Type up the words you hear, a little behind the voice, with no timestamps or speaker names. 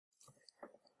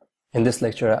In this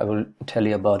lecture, I will tell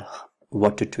you about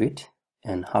what to tweet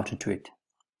and how to tweet.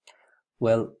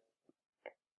 Well,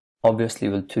 obviously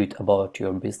we'll tweet about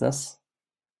your business,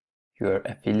 your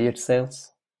affiliate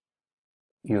sales,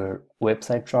 your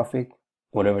website traffic,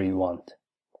 whatever you want.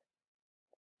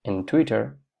 In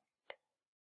Twitter,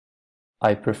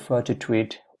 I prefer to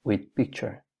tweet with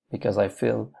picture because I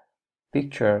feel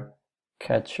picture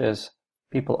catches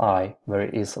people's eye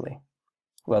very easily.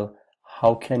 Well,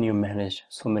 how can you manage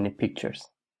so many pictures?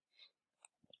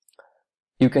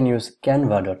 You can use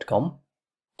canva.com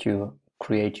to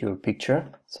create your picture.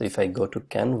 So if I go to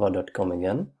canva.com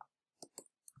again,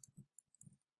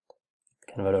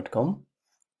 canva.com,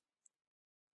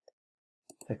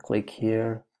 I click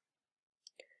here,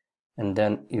 and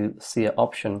then you see an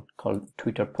option called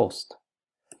Twitter post.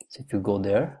 So if you go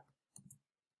there,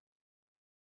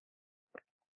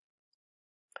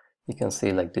 you can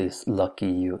see like this, lucky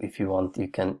you. If you want, you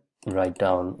can write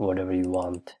down whatever you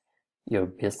want, your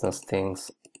business things,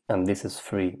 and this is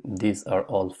free. These are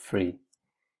all free.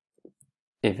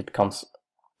 If it comes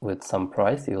with some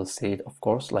price, you'll see it, of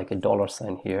course, like a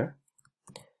 $sign here.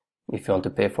 If you want to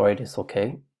pay for it, it's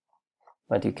okay.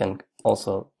 But you can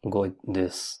also go with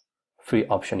this free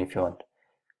option if you want.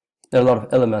 There are a lot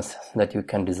of elements that you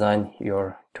can design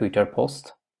your Twitter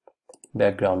post.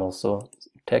 Background also,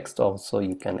 text also,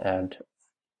 you can add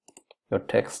your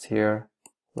text here.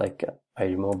 Like I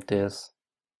remove this,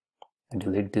 I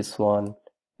delete this one,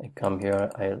 I come here,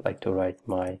 I like to write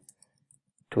my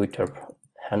Twitter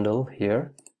handle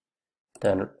here,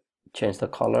 then change the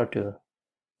color to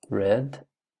red,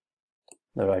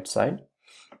 the right side.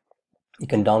 You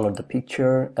can download the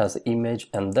picture as an image,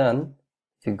 and then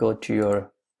if you go to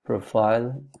your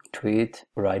profile, tweet,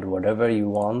 write whatever you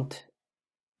want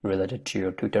related to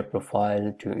your Twitter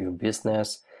profile, to your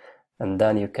business, and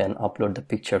then you can upload the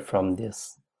picture from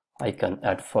this icon,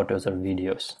 add photos or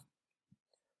videos.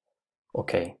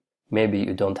 Okay, maybe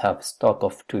you don't have stock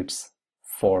of tweets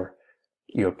for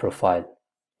your profile,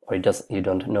 or you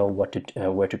don't know what to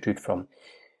where to tweet from.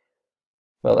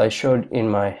 Well, I showed in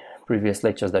my previous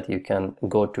lectures that you can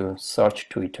go to search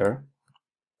Twitter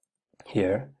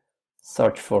here,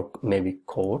 search for maybe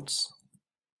quotes,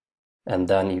 and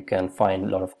then you can find a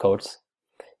lot of quotes.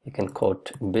 You can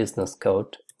quote business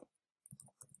quote,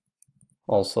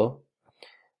 also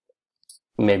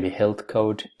maybe health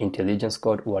quote, intelligence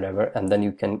quote, whatever, and then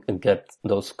you can get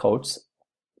those quotes,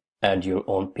 add your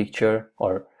own picture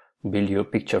or build your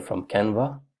picture from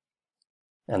Canva,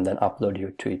 and then upload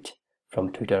your tweet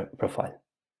from Twitter profile.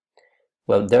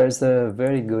 Well, there's a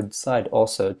very good site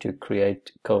also to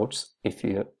create quotes if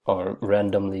you are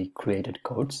randomly created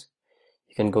quotes.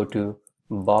 You can go to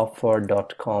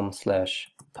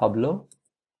buffer.com/Pablo.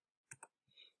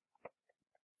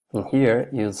 And here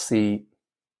you'll see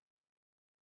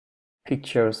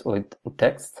pictures with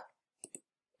text.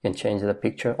 You can change the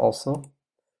picture also.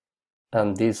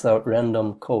 And these are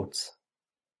random quotes.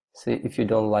 See, if you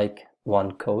don't like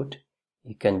one quote,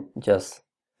 you can just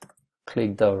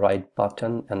click the right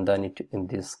button, and then in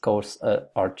these quotes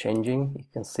are changing, you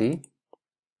can see.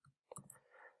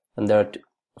 And there are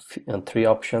three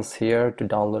options here to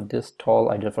download this: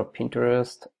 tall, ideal for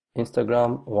Pinterest,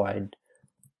 Instagram, wide,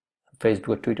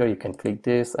 Facebook, Twitter. You can click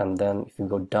this, and then if you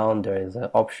go down, there is an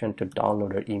option to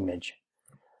download an image.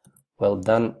 Well,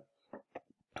 then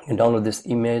you download this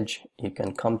image, you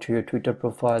can come to your Twitter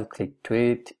profile, click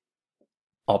tweet,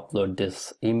 upload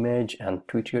this image, and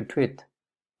tweet your tweet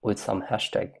with some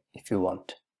hashtag if you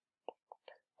want.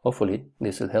 Hopefully,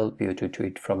 this will help you to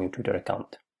tweet from your Twitter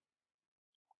account.